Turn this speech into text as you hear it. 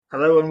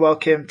Hello and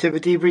welcome to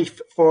the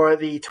debrief for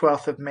the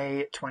 12th of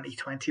May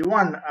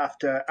 2021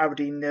 after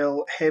Aberdeen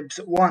nil, Hibs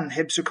 1.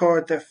 Hibs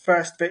record their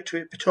first victory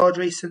at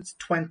Pittodrie since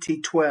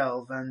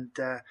 2012 and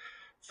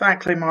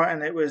frankly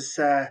Martin, it was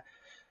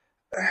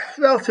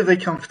relatively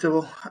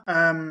comfortable.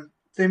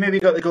 They maybe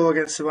got the goal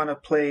against the run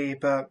of play,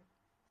 but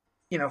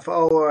for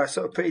all our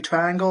sort of pretty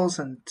triangles,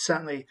 and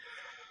certainly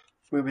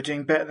we were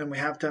doing better than we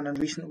have done in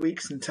recent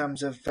weeks in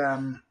terms of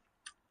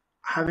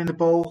having the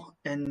ball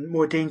in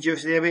more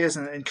dangerous areas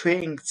and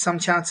creating some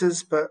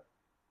chances. But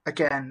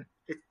again,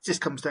 it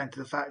just comes down to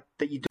the fact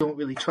that you don't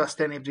really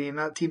trust anybody in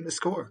that team to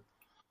score.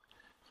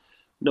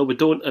 No, we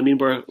don't. I mean,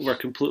 we're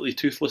completely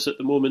toothless at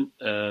the moment,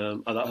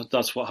 and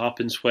that's what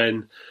happens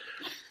when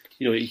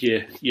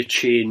you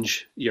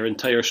change your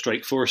entire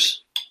strike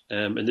force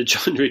in the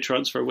January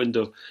transfer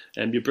window,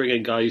 and you bring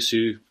in guys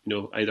who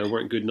either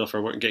weren't good enough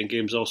or weren't getting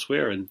games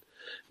elsewhere, and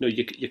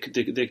we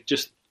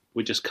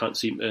just can't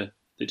seem to.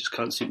 They just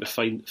can't seem to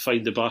find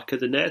the back of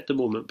the net at the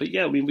moment. But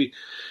yeah, I mean,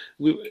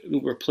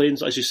 we're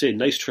playing, as you say,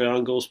 nice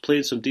triangles,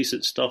 playing some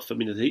decent stuff. I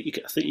mean, I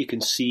think you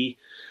can see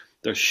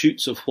there's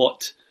shoots of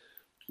what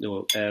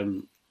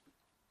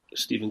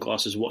Stephen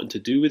Glass is wanting to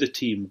do with the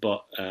team.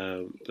 But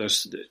I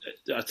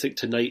think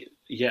tonight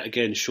yet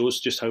again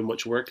shows just how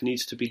much work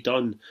needs to be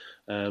done.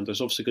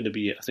 There's obviously going to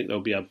be, I think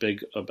there'll be a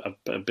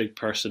big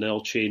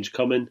personnel change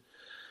coming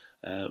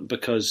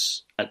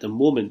because at the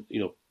moment,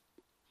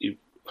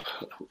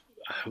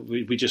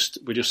 we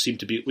seem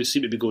to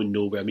be going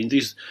nowhere. I mean,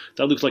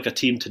 that looked like a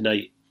team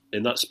tonight,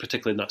 and that's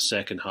particularly in that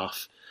second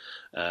half,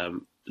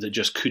 that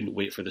just couldn't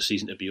wait for the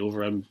season to be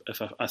over.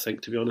 I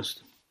think, to be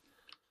honest.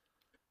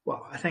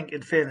 Well, I think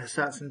in fairness,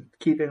 that's in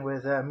keeping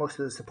with most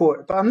of the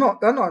support, but I'm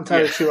not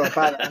entirely sure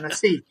about it. And I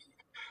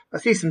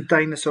see some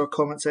dinosaur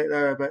comments out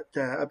there about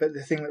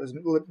the thing that was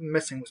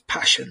missing was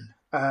passion,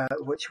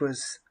 which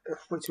was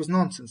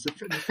nonsense. The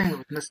thing that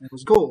was missing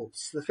was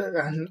goals,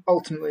 and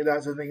ultimately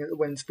that's the thing that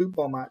wins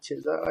football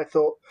matches. I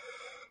thought,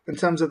 in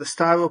terms of the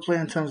style of play,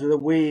 in terms of the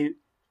way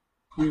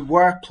we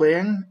were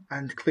playing,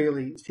 and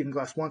clearly Stephen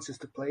Glass wants us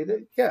to play,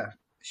 that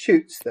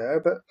shoots there,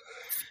 but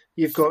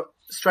you've got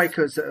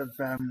strikers that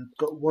have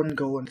got one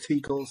goal and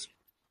 3 goals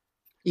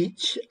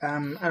each,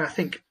 and I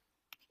think,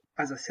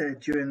 as I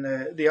said during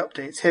the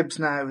updates, Hibs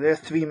now, their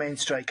 3 main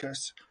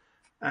strikers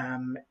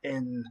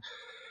in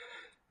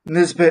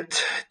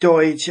Nisbet,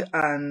 Doidge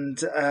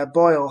and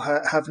Boyle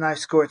have now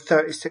scored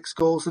 36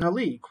 goals in the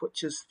league,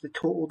 which is the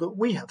total that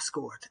we have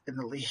scored in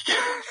the league,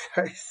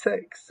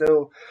 36.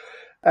 So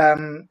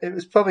it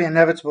was probably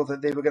inevitable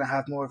that they were going to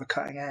have more of a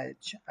cutting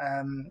edge.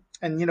 And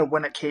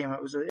when it came,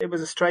 it was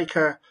a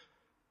striker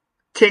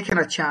taking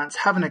a chance,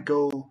 having a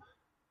go,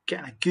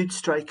 getting a good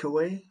strike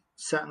away.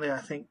 Certainly, I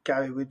think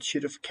Gary Wood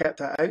should have kept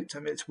that out. I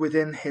mean, it's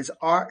within his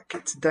arc.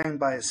 It's down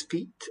by his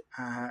feet,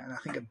 and I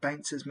think it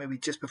bounces maybe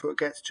just before it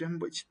gets to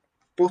him,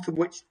 both of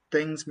which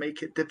things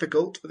make it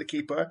difficult for the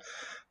keeper.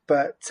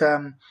 But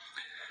there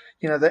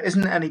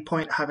isn't any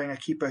point having a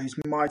keeper who's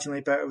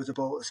marginally better with the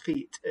ball at his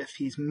feet if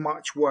he's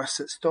much worse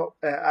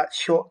at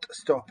shot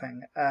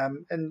stopping.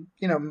 And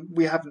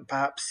we haven't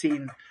perhaps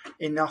seen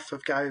enough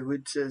of Gary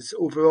Wood's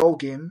overall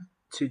game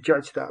to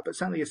judge that, but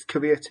certainly his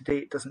career to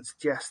date doesn't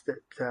suggest that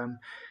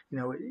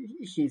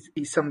he's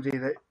somebody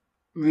that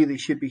really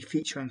should be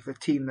featuring for a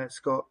team that's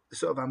got the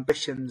sort of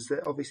ambitions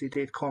that obviously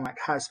Dave Cormack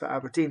has for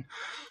Aberdeen.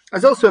 I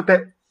was also a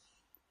bit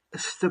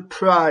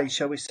surprised,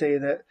 shall we say,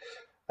 that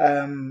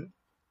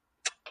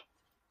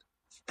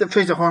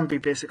Fraser Hornby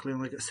basically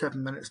only got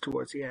 7 minutes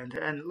towards the end,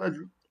 and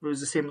it was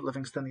the same at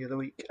Livingston the other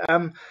week.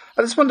 I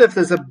just wonder if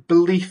there's a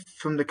belief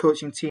from the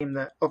coaching team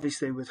that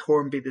obviously with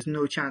Hornby there's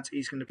no chance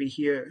he's going to be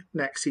here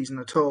next season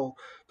at all,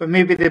 but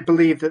maybe they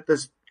believe that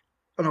there's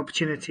an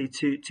opportunity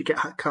to get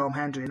Callum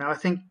Hendry. Now I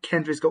think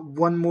Hendry's got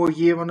 1 more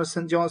year on a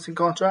St Johnstone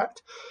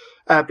contract,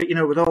 but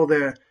with all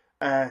their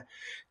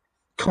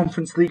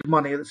Conference League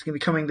money that's going to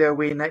be coming their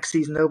way next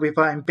season, they'll be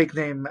buying big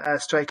name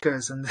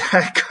strikers, and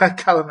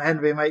Callum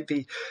Hendry might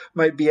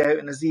be out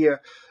in his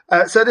ear.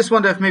 So I just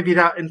wonder if maybe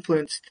that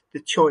influenced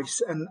the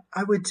choice. And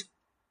I would,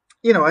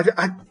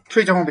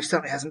 Fraser Hornby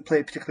certainly hasn't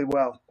played particularly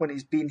well when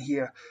he's been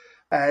here.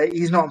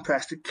 He's not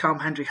impressed. Callum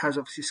Hendry has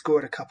obviously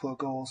scored a couple of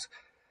goals.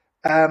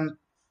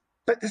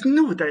 But there's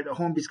no doubt that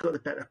Hornby's got the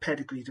better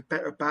pedigree, the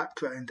better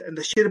background, and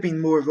there should have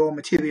been more raw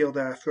material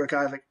there for a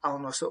guy like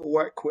Alan Russell to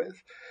work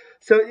with.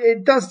 So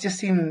it does just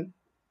seem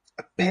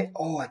a bit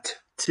odd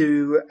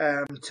to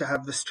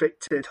have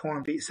restricted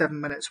Hornby to 7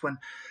 minutes when,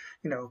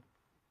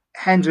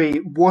 Hendry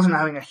wasn't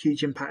having a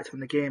huge impact on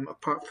the game,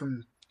 apart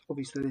from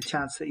obviously the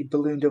chance that he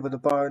ballooned over the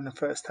bar in the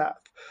first half.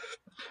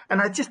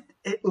 And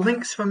it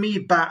links for me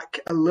back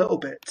a little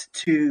bit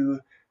to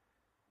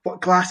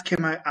what Glass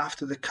came out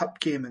after the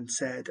cup game and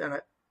said,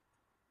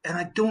 and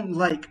I don't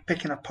like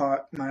picking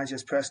apart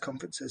managers' press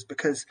conferences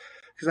because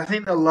I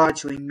think they're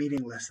largely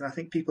meaningless, and I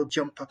think people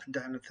jump up and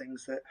down on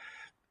things that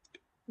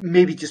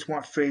maybe just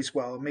weren't phrased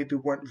well, maybe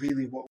weren't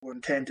really what were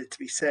intended to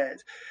be said.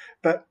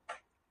 But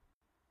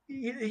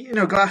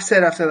Glass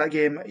said after that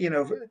game,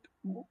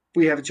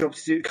 we have a job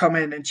to do, come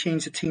in and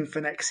change the team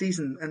for next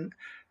season, and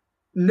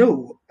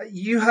No,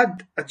 you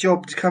had a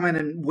job to come in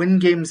and win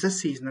games this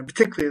season, and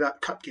particularly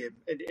that cup game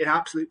in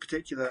absolute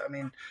particular. I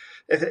mean,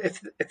 if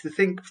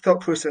the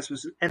thought process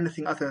was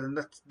anything other than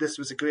that, this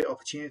was a great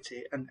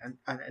opportunity and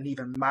an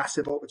even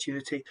massive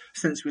opportunity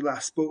since we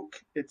last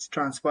spoke. It's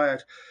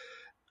transpired.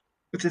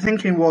 If the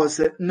thinking was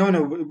that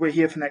no, we're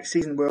here for next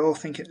season, we're all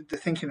thinking the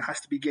thinking has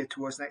to be geared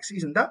towards next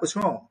season. That was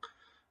wrong,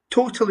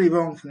 totally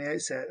wrong from the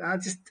outset. And I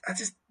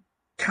just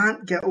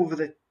can't get over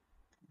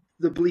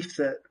the belief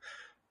that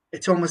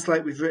it's almost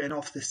like we've written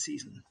off this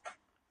season.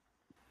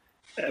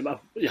 I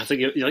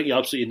think you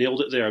absolutely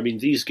nailed it there. I mean,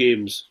 these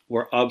games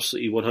were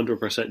absolutely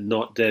 100%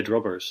 not dead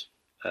rubbers.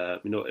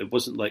 It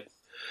wasn't like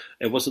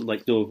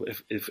no,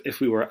 if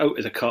we were out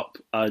of the cup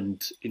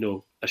and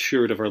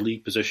assured of our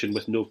league position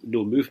with no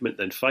movement,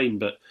 then fine.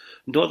 But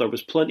no, there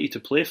was plenty to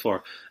play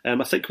for.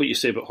 I think what you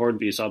say about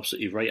Hornby is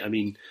absolutely right. I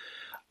mean,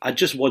 I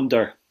just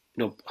wonder.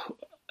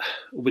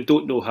 We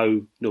don't know how.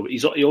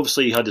 He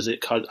obviously had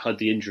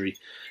the injury.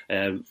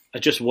 I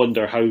just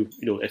wonder how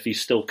if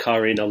he's still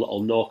carrying a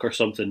little knock or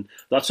something.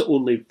 That's the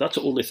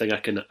only thing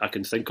I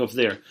can think of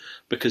there,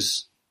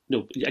 because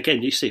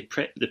again, you say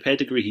the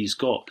pedigree he's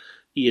got.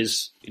 He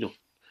is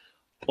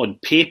on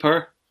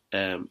paper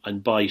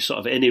and by sort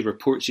of any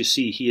reports you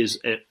see, he is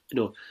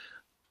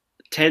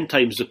 10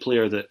 times the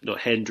player that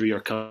Hendry or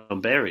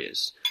Canberra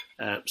is.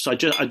 So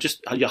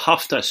you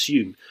have to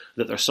assume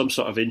that there's some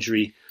sort of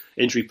injury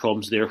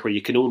problems there where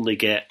you can only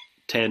get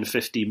 10,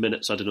 15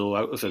 minutes, out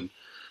of him,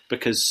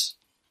 because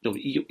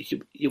you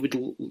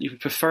would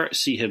prefer to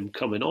see him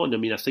coming on. I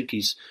mean, I think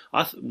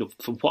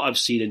from what I've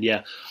seen, and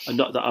yeah, and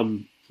not that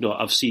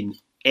I've seen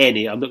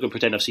any. I'm not going to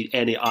pretend I've seen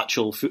any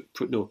actual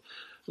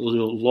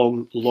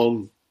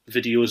long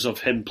videos of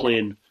him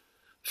playing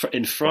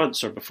in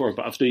France or before,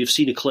 but you've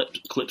seen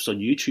clips on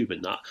YouTube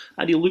and that,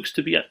 and he looks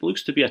to be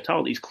a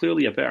talent. He's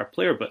clearly a better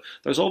player, but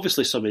there's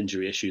obviously some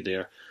injury issue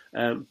there.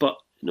 But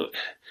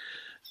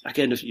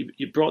again, if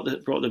you brought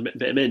him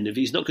in, if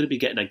he's not going to be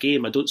getting a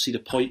game, I don't see the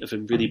point of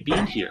him really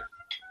being here.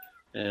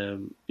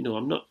 I'm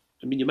not.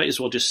 I mean, you might as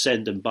well just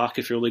send him back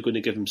if you're only going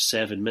to give him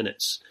 7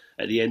 minutes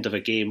at the end of a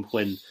game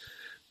when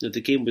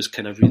the game was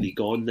kind of really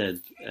gone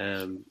then.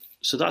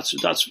 So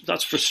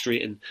that's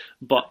frustrating.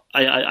 But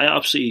I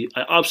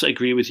absolutely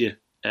agree with you.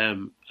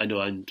 I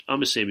know, and I'm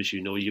the same as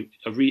you.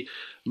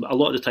 A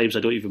lot of the times I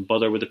don't even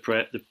bother with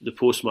the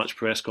post-match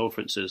press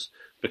conferences,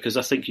 because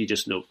I think you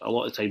just know a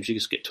lot of times you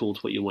just get told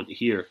what you want to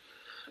hear.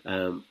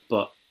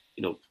 But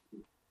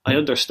I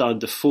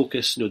understand the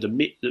focus.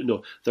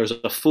 There's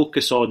a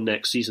focus on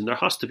next season. There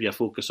has to be a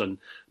focus on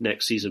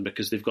next season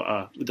because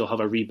they'll have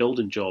a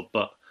rebuilding job.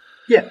 But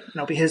yeah, and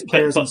it'll be his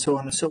players and so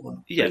on and so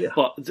on. Yeah,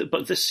 but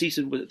this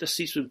season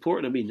was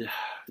important. I mean,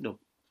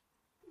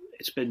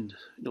 it's been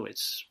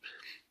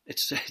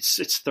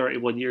it's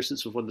 31 years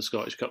since we've won the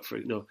Scottish Cup.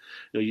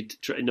 You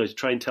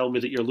try and tell me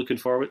that you're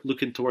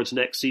looking towards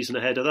next season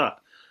ahead of that.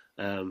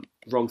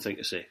 Wrong thing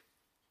to say.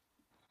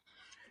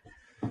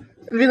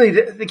 Really,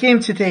 the game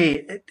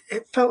today,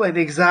 it felt like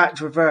the exact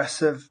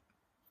reverse of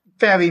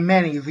very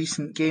many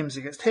recent games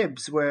against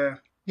Hibs,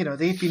 where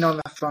they've been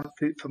on the front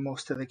foot for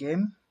most of the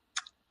game,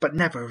 but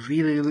never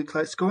really looked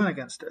like scoring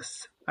against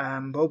us.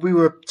 But we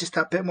were just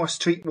a bit more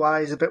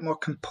streetwise, a bit more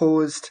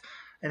composed,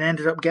 and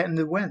ended up getting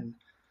the win.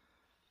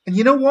 And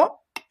you know what?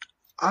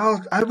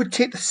 I would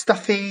take the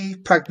stuffy,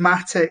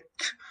 pragmatic,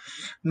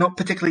 not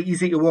particularly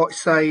easy to watch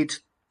side,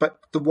 but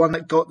the one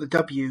that got the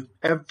W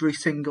every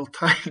single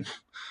time.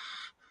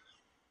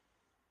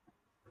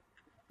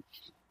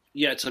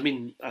 Yeah,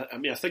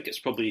 I think it's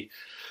probably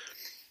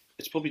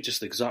just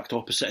the exact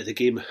opposite of the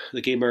game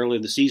early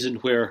in the season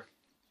where.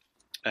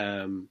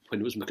 When I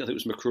think it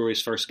was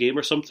McCrory's first game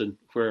or something,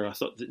 where I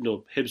thought that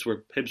Hibs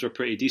were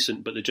pretty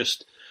decent, but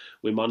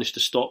we managed to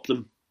stop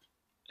them,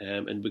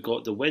 and we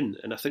got the win.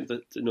 And I think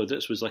that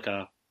this was like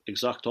a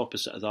exact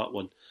opposite of that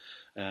one.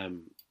 I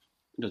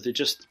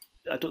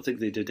don't think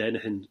they did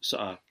anything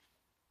sort of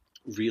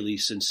really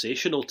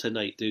sensational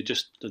tonight. They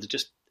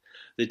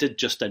did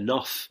just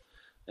enough,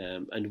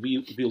 and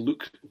we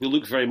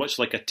look very much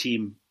like a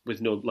team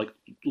with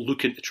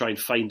looking to try and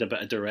find a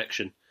bit of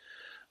direction.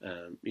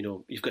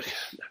 You've got.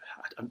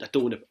 I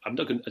don't want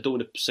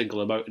to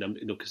single him out,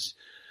 because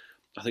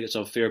I think it's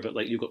unfair.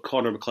 But you've got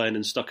Connor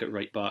McLennan stuck at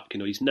right back.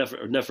 He's never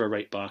a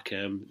right back.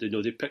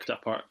 They picked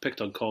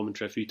on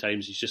commentary a few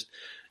times.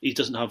 He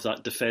doesn't have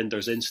that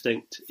defender's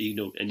instinct.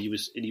 And he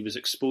was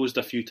exposed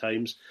a few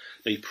times.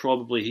 He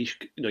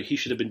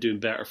should have been doing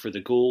better for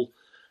the goal.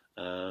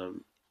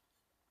 And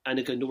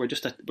again, we're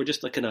just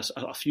like in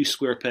a few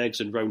square pegs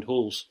and round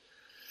holes.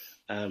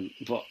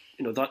 But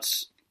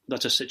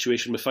that's a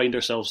situation we find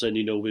ourselves in.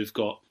 We've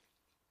got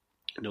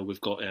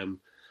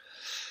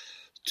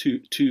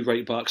two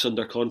right backs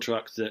under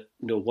contract that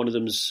one of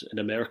them's in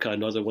America,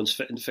 another one's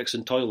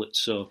fixing toilets.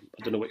 So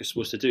I don't know what you're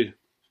supposed to do.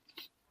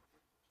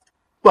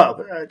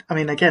 Well, I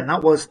mean, again,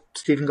 that was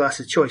Stephen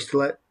Glass's choice to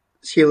let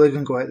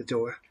Sheiligan go out the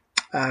door.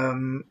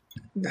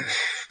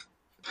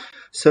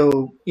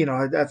 So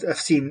I've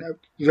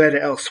read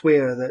it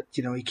elsewhere that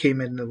he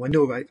came in and there were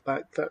no right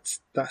back.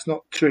 That's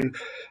not true.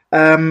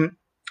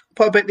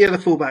 What about the other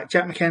fullback,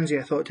 Jack McKenzie?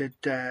 I thought did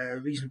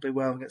reasonably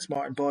well against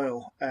Martin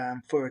Boyle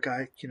for a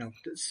guy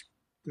that's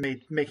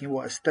making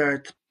his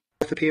third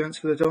appearance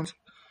for the Dons.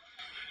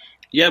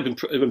 Yeah, I've been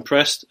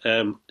impressed.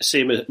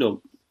 Same as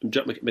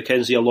Jack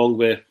McKenzie, along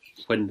with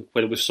when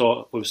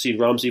we've seen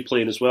Ramsey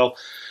playing as well.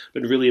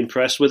 Been really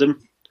impressed with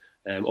him.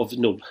 I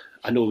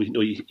know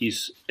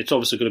he's. It's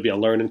obviously going to be a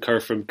learning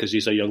curve for him because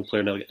he's a young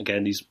player. Now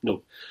again, he's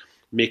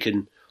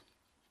making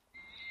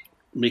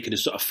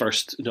his sort of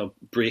first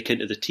break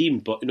into the team.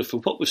 But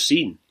from what we've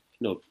seen,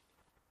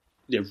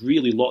 there are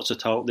really lots of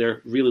talent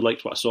there. Really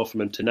liked what I saw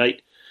from him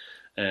tonight.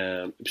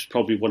 It was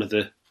probably one of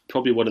the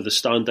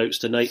standouts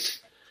tonight.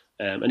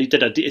 And I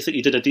think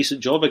he did a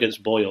decent job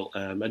against Boyle.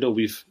 I know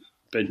we've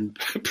been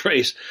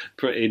pretty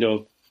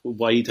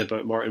wide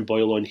about Martin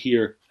Boyle on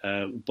here,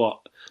 but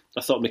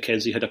I thought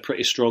McKenzie had a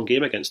pretty strong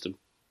game against him.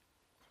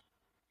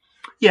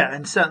 Yeah,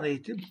 and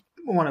certainly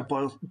one of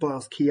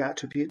Boyle's key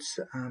attributes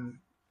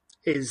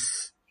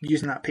is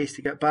using that pace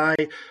to get by,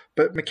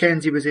 but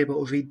McKenzie was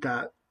able to read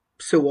that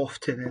so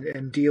often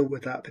and deal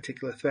with that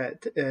particular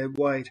threat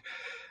wide.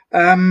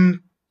 The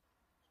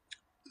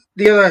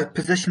other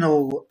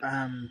positional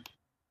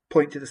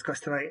point to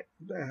discuss tonight,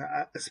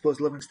 I suppose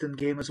Livingston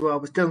game as well,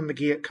 was Dylan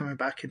McGeouch coming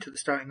back into the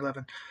starting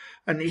 11,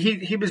 and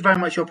he was very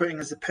much operating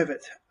as a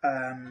pivot.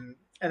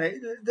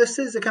 This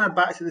is a kind of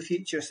back to the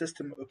future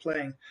system that we're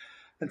playing,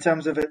 in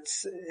terms of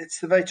it's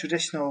the very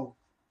traditional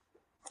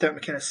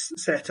Derek McInnes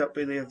setup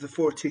really of the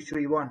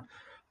 4-2-3-1.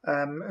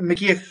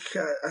 McGeouch,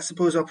 I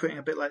suppose, operating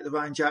a bit like the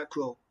Ryan Jack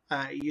role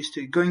he used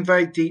to, going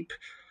very deep,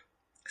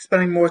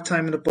 spending more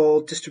time on the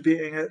ball,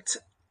 distributing it.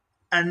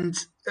 And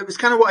it was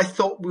kind of what I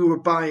thought we were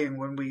buying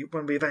when we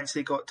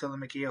eventually got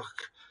Dylan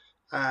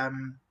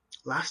McGeouch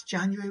last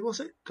January, was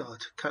it?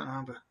 God, can't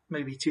remember.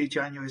 Maybe 2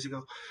 Januaries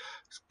ago.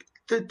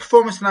 The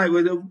performance tonight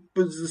was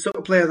the sort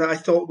of player that I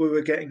thought we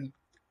were getting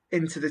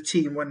into the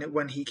team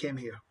when he came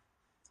here.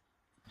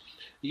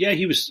 Yeah,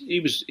 he was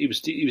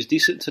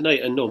decent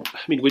tonight, and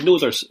we know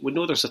there's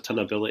a ton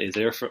of ability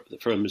there for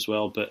him as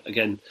well. But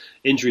again,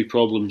 injury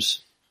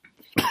problems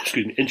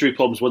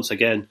once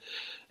again.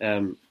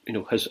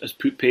 Has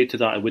put paid to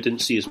that, and we didn't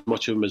see as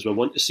much of him as we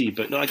want to see.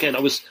 But no, again,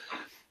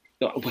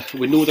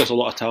 we know there's a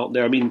lot of talent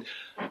there. I mean,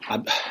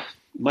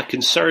 my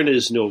concern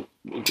is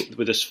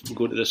with this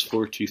going to this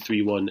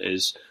 4-2-3-1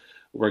 is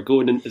we're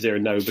going into there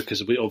now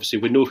because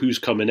we know who's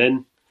coming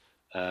in.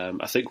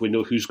 I think we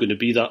know who's going to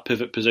be that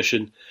pivot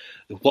position.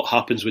 What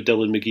happens with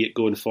Dylan McGeouch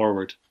going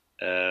forward?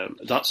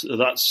 That's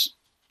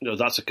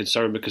a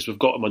concern because we've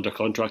got him under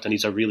contract and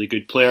he's a really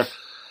good player.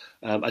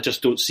 I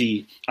just don't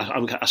see.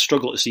 I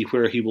struggle to see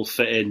where he will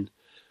fit in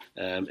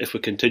if we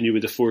continue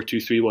with the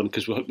 4-2-3-1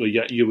 because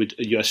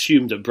you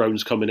assume that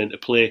Brown's coming into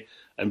play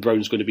and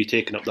Brown's going to be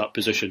taking up that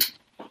position.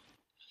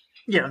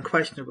 Yeah,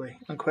 unquestionably.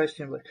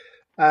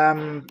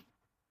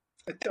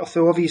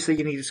 So obviously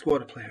you need a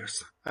squad of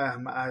players,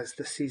 as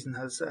this season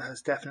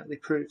has definitely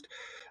proved.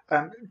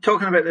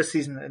 Talking about this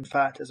season, in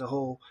fact, as a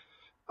whole,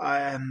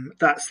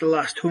 that's the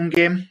last home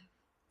game.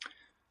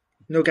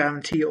 No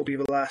guarantee it'll be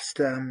the last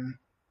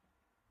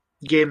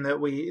game that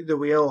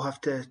we all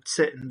have to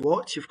sit and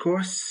watch. Of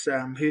course,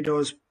 who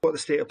knows what the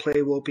state of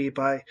play will be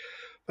by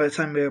the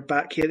time we're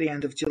back here at the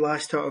end of July,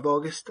 start of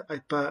August.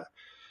 But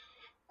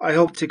I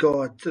hope to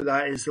God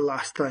that is the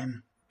last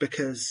time,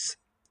 because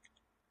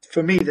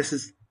for me this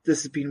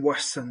has been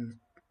worse than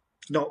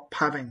not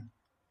having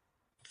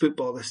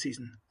football this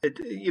season.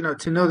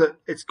 To know that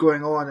it's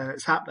going on and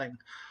it's happening,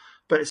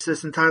 but it's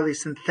this entirely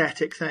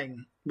synthetic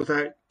thing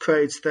without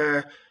crowds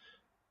there.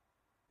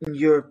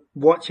 You're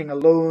watching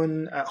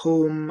alone at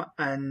home,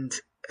 and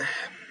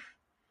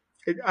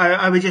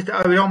I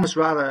would almost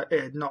rather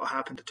it had not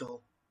happened at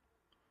all.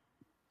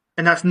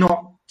 And that's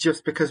not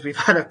just because we've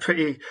had a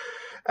pretty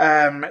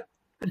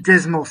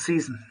dismal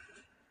season.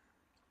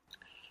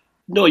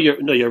 No,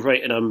 you're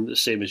right, and I'm the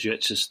same as you.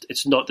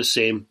 It's not the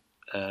same.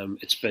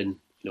 It's been,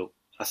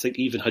 I think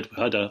even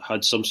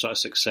had some sort of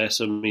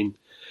success. I mean,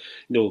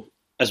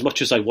 as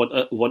much as I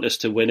want us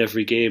to win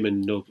every game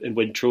and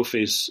win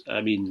trophies,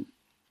 I mean,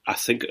 I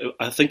think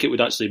it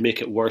would actually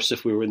make it worse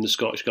if we were in the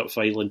Scottish Cup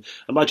final. And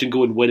imagine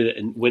going win it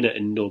and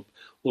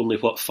only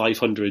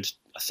 500,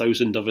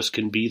 1,000 of us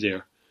can be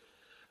there.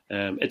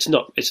 It's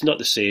not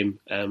the same.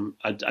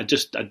 I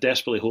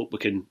desperately hope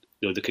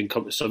they can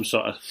come to some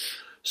sort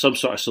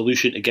of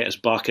solution to get us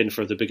back in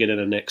for the beginning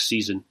of next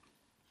season,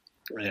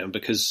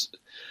 because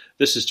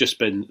this has just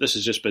been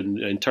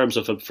in terms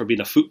of for being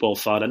a football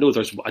fan. I know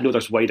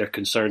there's wider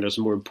concern. There's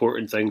more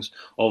important things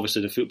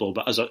obviously than football,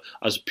 but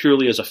as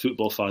purely as a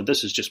football fan,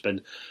 this has just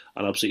been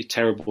an absolutely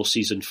terrible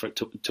season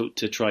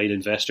to try and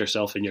invest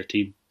yourself in your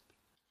team.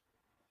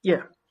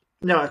 Yeah,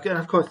 no, and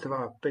of course there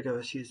are bigger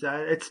issues.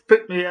 It's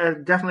put me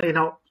definitely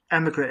not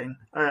emigrating.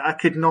 I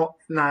could not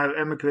now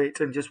emigrate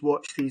and just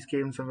watch these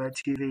games on Red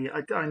TV.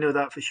 I know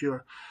that for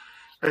sure.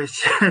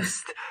 It's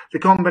just the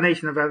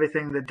combination of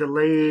everything, the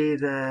delay,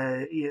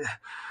 the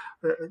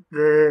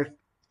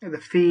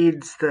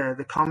feeds,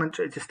 the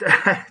commentary, just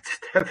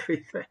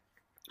everything.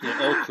 Yeah,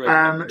 all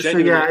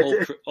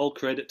credit, all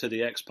credit to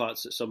the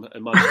expats that some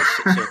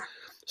imagine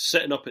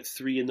sitting up at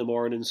 3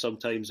 a.m.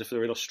 sometimes if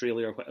they're in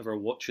Australia or whatever,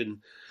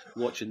 watching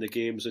the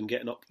games and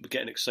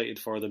getting excited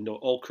for them. No,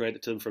 all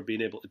credit to them for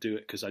being able to do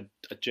it, because I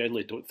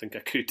generally don't think I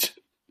could.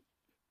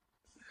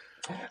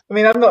 I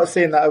mean, I'm not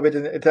saying that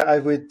I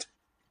would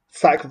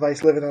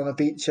sacrifice living on a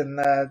beach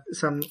in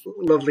some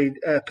lovely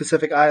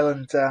Pacific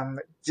island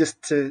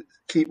just to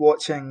keep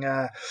watching.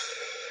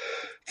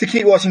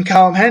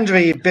 Callum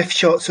Hendry biff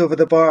shots over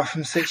the bar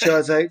from 6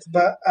 yards out,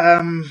 but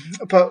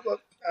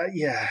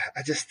yeah,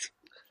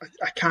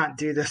 I can't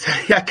do this.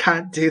 I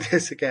can't do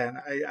this again.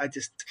 I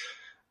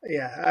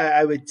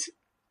would.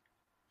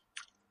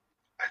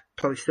 I'd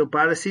probably still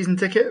buy the season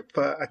ticket,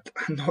 but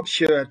I'm not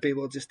sure I'd be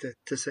able just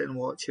to sit and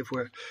watch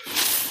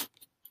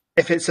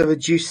if it's a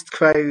reduced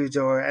crowd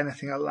or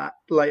anything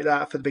like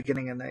that for the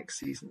beginning of next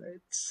season.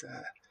 It's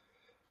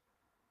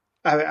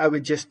I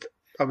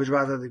would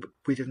rather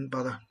we didn't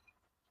bother.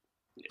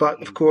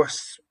 But of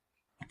course,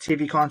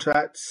 TV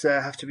contracts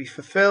have to be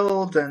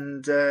fulfilled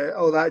and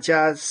all that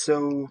jazz.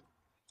 So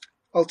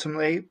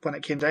ultimately, when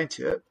it came down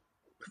to it,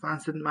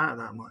 fans didn't matter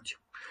that much,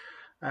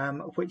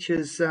 which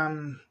is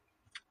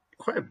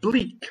quite a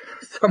bleak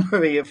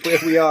summary of where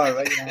we are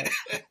right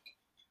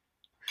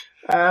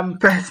now.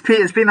 But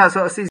it's been that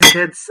sort of season,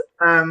 kids.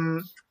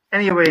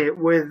 Anyway,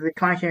 with the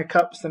clanking of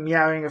cups and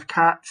meowing of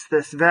cats,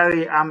 this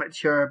very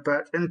amateur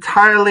but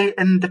entirely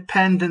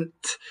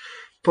independent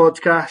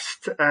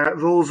podcast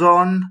rolls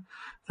on.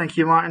 Thank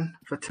you, Martin,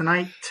 for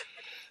tonight.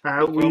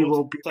 We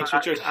will be back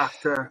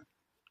after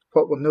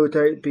what will no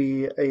doubt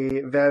be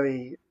a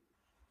very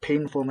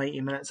painful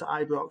 90 minutes at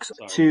Ibrox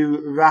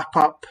to wrap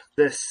up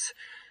this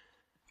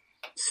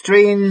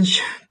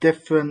strange,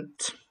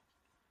 different,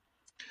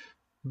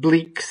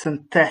 bleak,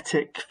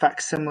 synthetic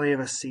facsimile of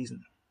a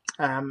season.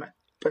 But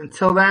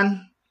until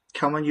then,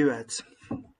 come on, you Reds.